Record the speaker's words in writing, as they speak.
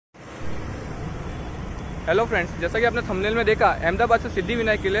Hello friends, जैसा कि आपने थंबनेल में देखा, अहमदाबाद से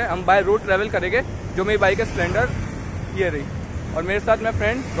सिद्धिविनायक के लिए हम बाय रोड ट्रैवल करेंगे। जो मेरी बाइक है स्प्लेंडर, ये रही, और मेरे साथ मेरा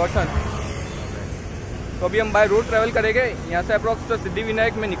फ्रेंड रोशन। तो अभी हम बाय रोड ट्रैवल करेंगे। यहाँ से अप्रॉक्स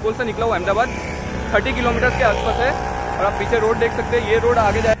सिद्धिविनायक में निकोल से निकला हुआ अहमदाबाद 30 किलोमीटर के आसपास है। और आप पीछे रोड देख सकते हैं, ये रोड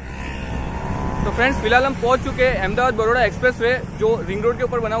आगे जाए। तो फ्रेंड्स, फिलहाल हम पहुँच चुके हैं अहमदाबाद बड़ौदा एक्सप्रेस वे, जो रिंग रोड के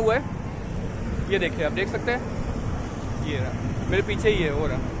ऊपर बना हुआ है। ये देखिए, आप देख सकते हैं, ये रहा मेरे पीछे ही है, हो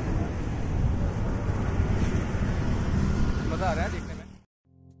रहा। मजा आ रहा है देखने में।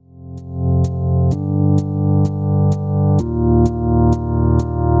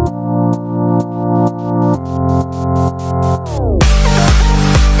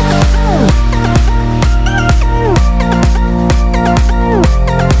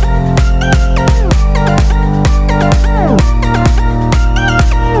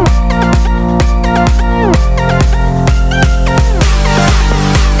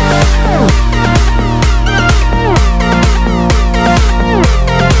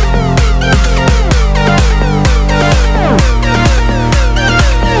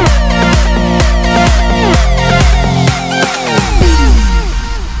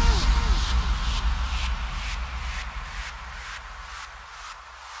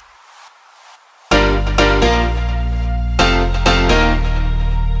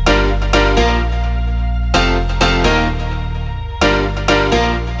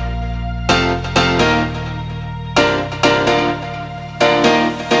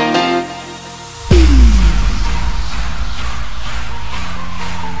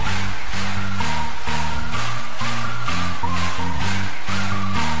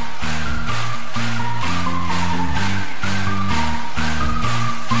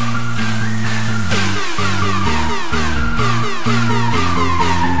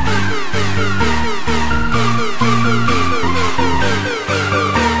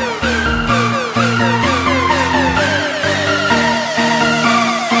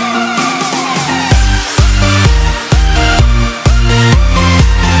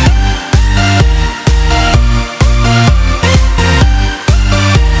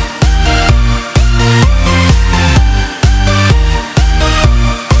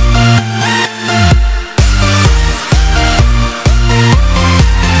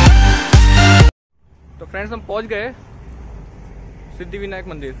 फ्रेंड्स, हम पहुंच गए सिद्धिविनायक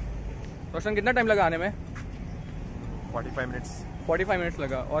मंदिर। रोशन, कितना टाइम लगा आने में? 45 मिनट्स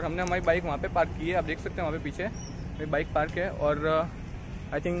लगा। और हमने हमारी बाइक वहाँ पे पार्क की है। आप देख सकते हैं वहाँ पे पीछे मेरी बाइक पार्क है। और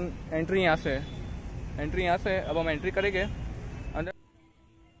आई थिंक एंट्री यहाँ से है। अब हम एंट्री करेंगे अंदर।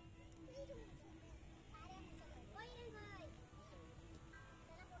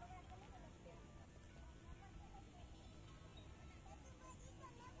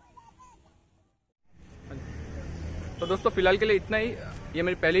 तो दोस्तों, फिलहाल के लिए इतना ही। ये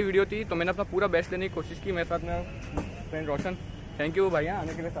मेरी पहली वीडियो थी, तो मैंने अपना पूरा बेस्ट देने की कोशिश की। मेरे साथ मेरा फ्रेंड रोशन, थैंक यू भैया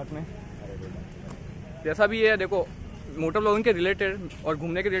आने के लिए साथ में। जैसा भी है, देखो, मोटर ब्लॉगिंग के रिलेटेड और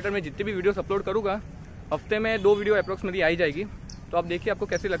घूमने के रिलेटेड मैं जितनी भी वीडियोस अपलोड करूँगा, हफ्ते में 2 वीडियो अप्रॉक्सिमेटली आई जाएगी। तो आप देखिए आपको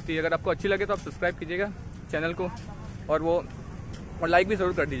कैसी लगती है। अगर आपको अच्छी लगे तो आप सब्सक्राइब कीजिएगा चैनल को, और लाइक भी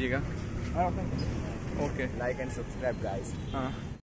ज़रूर कर दीजिएगा। Okay, like and subscribe guys. हाँ।